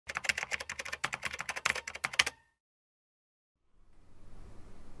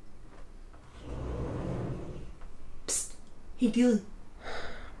Hey, Dylan.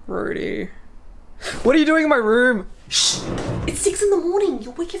 Brody. What are you doing in my room? Shh! It's 6 in the morning.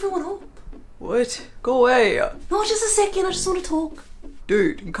 You'll wake everyone up. What? Go away. No, just a second. I just want to talk.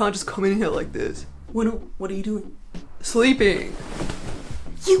 Dude, you can't just come in here like this. Why not? What are you doing? Sleeping.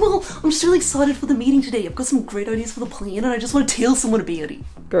 Yeah, well, I'm just really excited for the meeting today. I've got some great ideas for the plan and I just want to tell someone about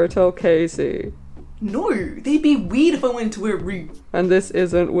it. Go tell Casey. No, they'd be weird if I went into her room. And this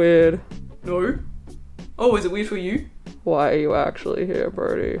isn't weird. No? Oh, is it weird for you? Why are you actually here,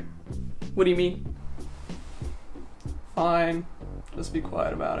 Brody? What do you mean? Fine. Just be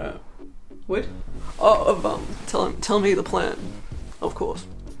quiet about it. What? Oh, tell me the plan. Of course.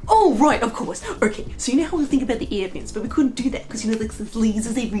 Oh, right, of course. Okay, so you know how we think about the air vents, but we couldn't do that because, you know, like, there's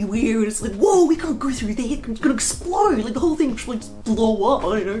lasers everywhere and it's like, whoa, we can't go through there, it's gonna explode. Like, the whole thing should, like, just blow up,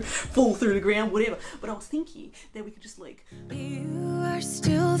 I don't know, fall through the ground, whatever. But I was thinking that we could just, like... You are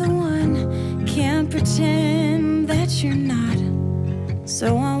still the one, can't pretend that you're not.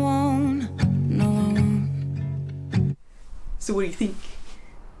 So I won't, no I won't. So what do you think?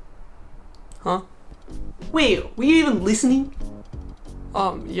 Huh? Wait, were you even listening?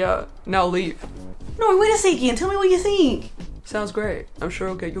 Yeah, now leave. No, wait a second, tell me what you think. Sounds great. I'm sure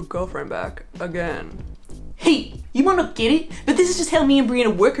you'll get your girlfriend back. Again. Hey, you might not get it, but this is just how me and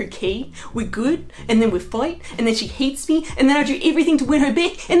Brianna work, okay? We're good, and then we fight, and then she hates me, and then I do everything to win her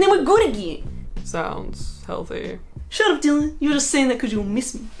back, and then we're good again. Sounds healthy. Shut up, Dylan. You're just saying that because you'll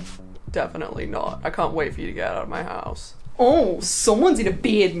miss me. Definitely not. I can't wait for you to get out of my house. Oh, someone's in a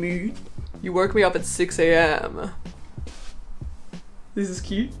bad mood. You woke me up at 6 a.m. This is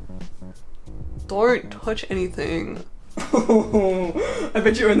cute. Don't touch anything. I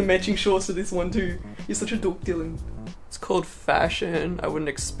bet you're in the matching shorts to this one too. You're such a dork, Dylan. It's called fashion. I wouldn't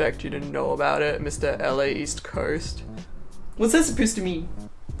expect you to know about it, Mr. LA East Coast. What's that supposed to mean?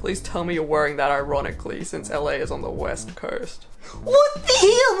 Please tell me you're wearing that ironically, since LA is on the West Coast. What the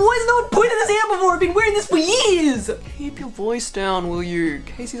hell? Why has no one pointed this out before? I've been wearing this for years! Keep your voice down, will you?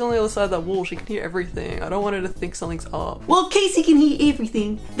 Casey's on the other side of that wall. She can hear everything. I don't want her to think something's up. Well, if Casey can hear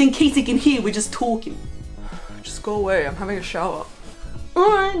everything, then Casey can hear we're just talking. Just go away. I'm having a shower.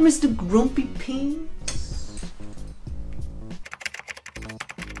 Alright, Mr. Grumpy Pants.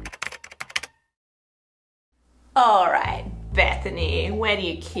 Alright, Bethany, where do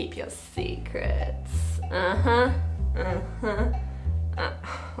you keep your secrets?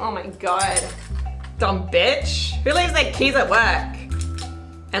 Oh my god. Dumb bitch. Who leaves their keys at work?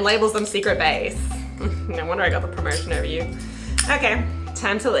 And labels them secret base. No wonder I got the promotion over you. Okay,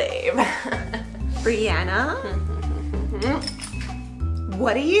 time to leave. Brianna?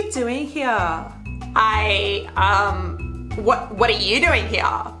 What are you doing here? What are you doing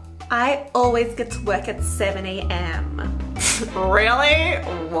here? I always get to work at 7 a.m. Really?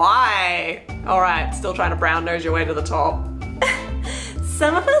 Why? Alright, still trying to brown nose your way to the top.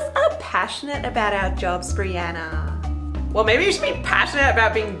 Some of us are passionate about our jobs, Brianna. Well, maybe you should be passionate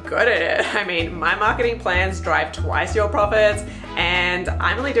about being good at it. I mean, my marketing plans drive twice your profits, and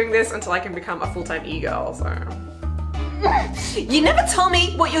I'm only doing this until I can become a full-time e-girl, so... You never told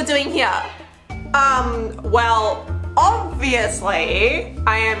me what you're doing here. Well, obviously,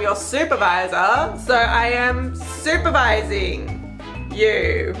 I am your supervisor, so I am supervising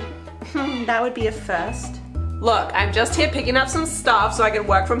you. That would be a first. Look, I'm just here picking up some stuff so I can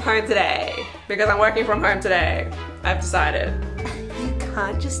work from home today. Because I'm working from home today. I've decided. You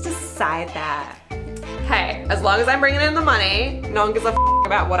can't just decide that. Hey, as long as I'm bringing in the money, no one gives a f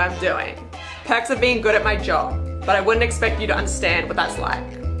about what I'm doing. Perks of being good at my job, but I wouldn't expect you to understand what that's like.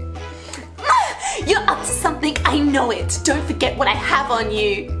 You're up to something, I know it. Don't forget what I have on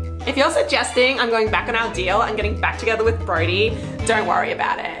you. If you're suggesting I'm going back on our deal and getting back together with Brody, don't worry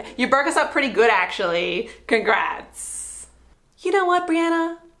about it. You broke us up pretty good, actually. Congrats. You know what,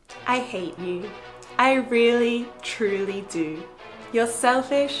 Brianna? I hate you. I really, truly do. You're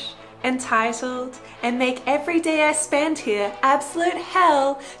selfish, entitled, and make every day I spend here absolute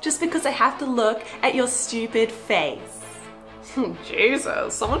hell just because I have to look at your stupid face.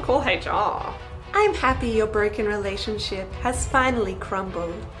 Jesus, someone call HR. I'm happy your broken relationship has finally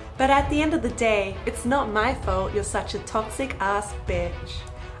crumbled. But at the end of the day, it's not my fault you're such a toxic ass bitch.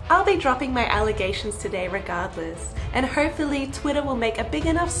 I'll be dropping my allegations today regardless, and hopefully Twitter will make a big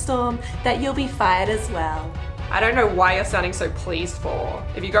enough storm that you'll be fired as well. I don't know why you're sounding so pleased for.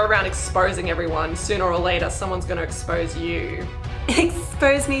 If you go around exposing everyone, sooner or later someone's gonna expose you.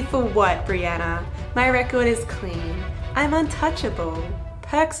 Expose me for what, Brianna? My record is clean. I'm untouchable.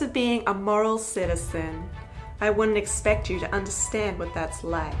 Perks of being a moral citizen. I wouldn't expect you to understand what that's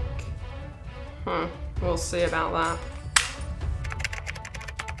like. We'll see about that.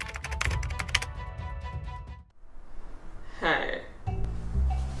 Hey,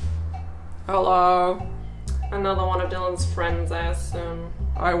 Hello. Another one of Dylan's friends, I assume.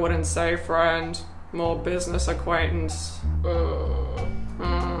 I wouldn't say friend. More business acquaintance.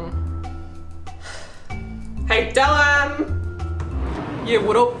 Hey, Dylan! Yeah,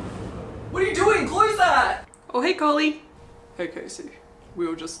 what up? What are you doing? Close that! Oh, hey, Collie. Hey, Casey. We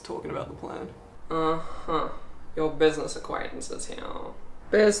were just talking about the plan. Uh-huh. Your business acquaintances here.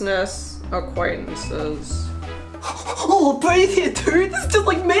 Business acquaintances. Oh, Brady's here too? This is just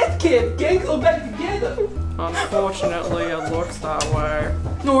like math camp. Gangs all back together. Unfortunately, it looks that way.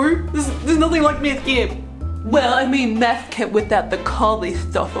 No, there's nothing like math camp. Well, I mean math camp without the Carly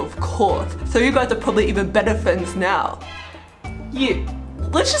stuff, of course. So you guys are probably even better friends now. Yeah,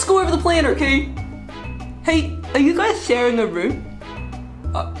 let's just go over the plan, okay? Hey, are you guys sharing a room?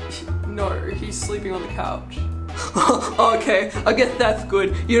 No, he's sleeping on the couch. Okay, I guess that's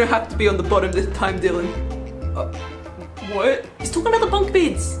good. You don't have to be on the bottom this time, Dylan. What? He's talking about the bunk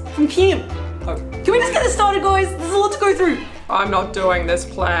beds from camp. Can we just get it started, guys? There's a lot to go through. I'm not doing this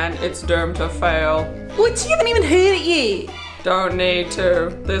plan. It's doomed to fail. What? You haven't even heard it yet. Don't need to.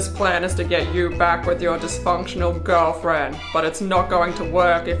 This plan is to get you back with your dysfunctional girlfriend, but it's not going to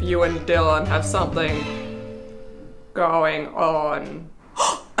work if you and Dylan have something going on.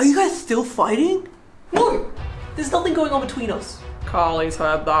 Are you guys still fighting? No, there's nothing going on between us. Carly's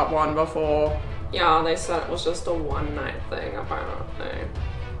heard that one before. Yeah, they said it was just a one-night thing, apparently.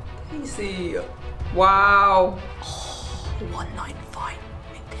 Casey. Wow. One night fight.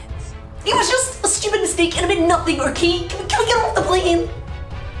 Intense. It was just a stupid mistake and it meant nothing, okay? Can we get off the plane?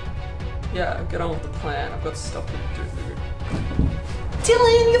 Yeah, get on with the plan. I've got stuff to do.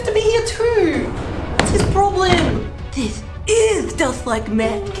 Dylan, you have to be here too. What's his problem? This is just like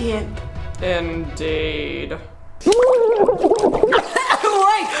math camp. Indeed.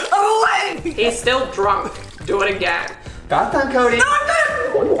 Away! He's still drunk. Do it again. Got done, Cody.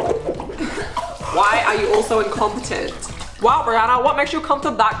 Why are you also incompetent? Wow, Brianna, what makes you come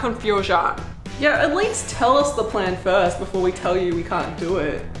to that confusion? Yeah, at least tell us the plan first before we tell you we can't do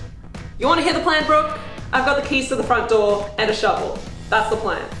it. You want to hear the plan, Brooke? I've got the keys to the front door and a shovel. That's the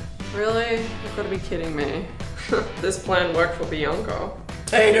plan. Really? You've got to be kidding me. This plan worked for Bianca.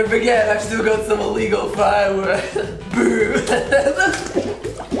 Hey, don't forget, I've still got some illegal fireworks. Boo!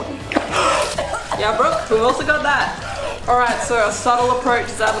 Yeah, Brooke, who also got that? Alright, so a subtle approach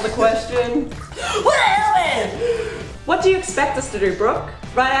is out of the question. What do you expect us to do, Brooke?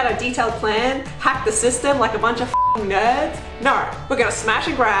 Write out a detailed plan? Hack the system like a bunch of f***ing nerds? No, we're gonna smash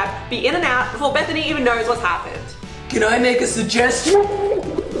and grab, be in and out before Bethany even knows what's happened. Can I make a suggestion?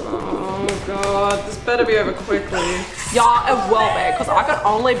 Oh god, this better be over quickly. Yeah, it will be, because I can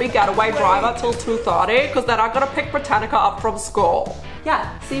only be getaway driver till 2:30, because then I gotta pick Britannica up from school.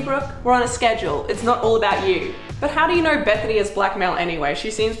 Yeah, see Brooke, we're on a schedule. It's not all about you. But how do you know Bethany is blackmail anyway? She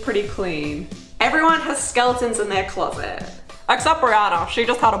seems pretty clean. Everyone has skeletons in their closet. Except Brianna, she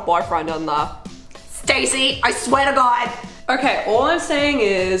just had a boyfriend in there. Stacy, I swear to God. Okay, all I'm saying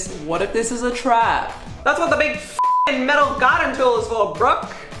is, what if this is a trap? That's what the big f***ing metal garden tool is for,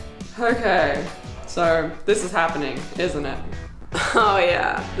 Brooke. Okay, so this is happening, isn't it? Oh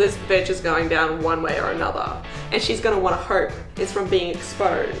yeah, this bitch is going down one way or another. And she's gonna wanna hope it's from being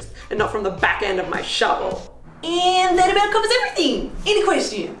exposed and not from the back end of my shovel. And that about covers everything. Any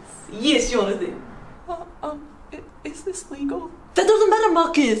questions? Yes, Jonathan. Is this legal? That doesn't matter,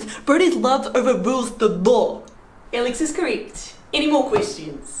 Marcus. Brody's love overrules the law. Alex is correct. Any more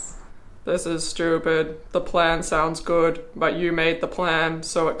questions? This is stupid. The plan sounds good, but you made the plan,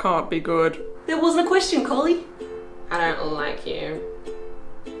 so it can't be good. There wasn't a question, Collie. I don't like you.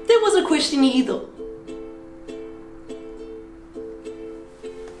 There wasn't a question either.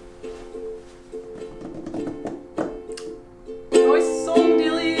 Nice song,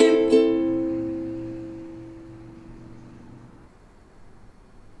 Dylan.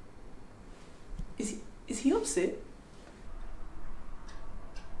 Is he upset?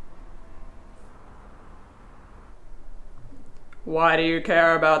 Why do you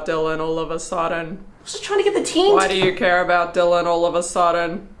care about Dylan all of a sudden? I was just trying to get the team. Why do you care about Dylan all of a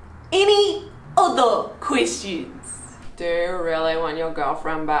sudden? Any other questions? Do you really want your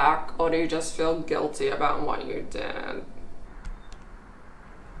girlfriend back, or do you just feel guilty about what you did?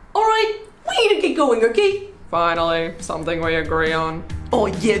 Alright, we need to get going, okay? Finally, something we agree on. Oh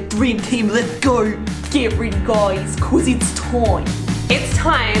yeah, dream team, let's go. Get ready, guys, cause it's time. It's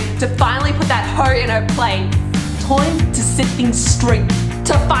time to finally put that hoe in her place. Time to set things straight.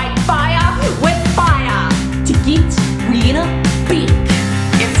 To fight fire with fire. To get Rihanna back.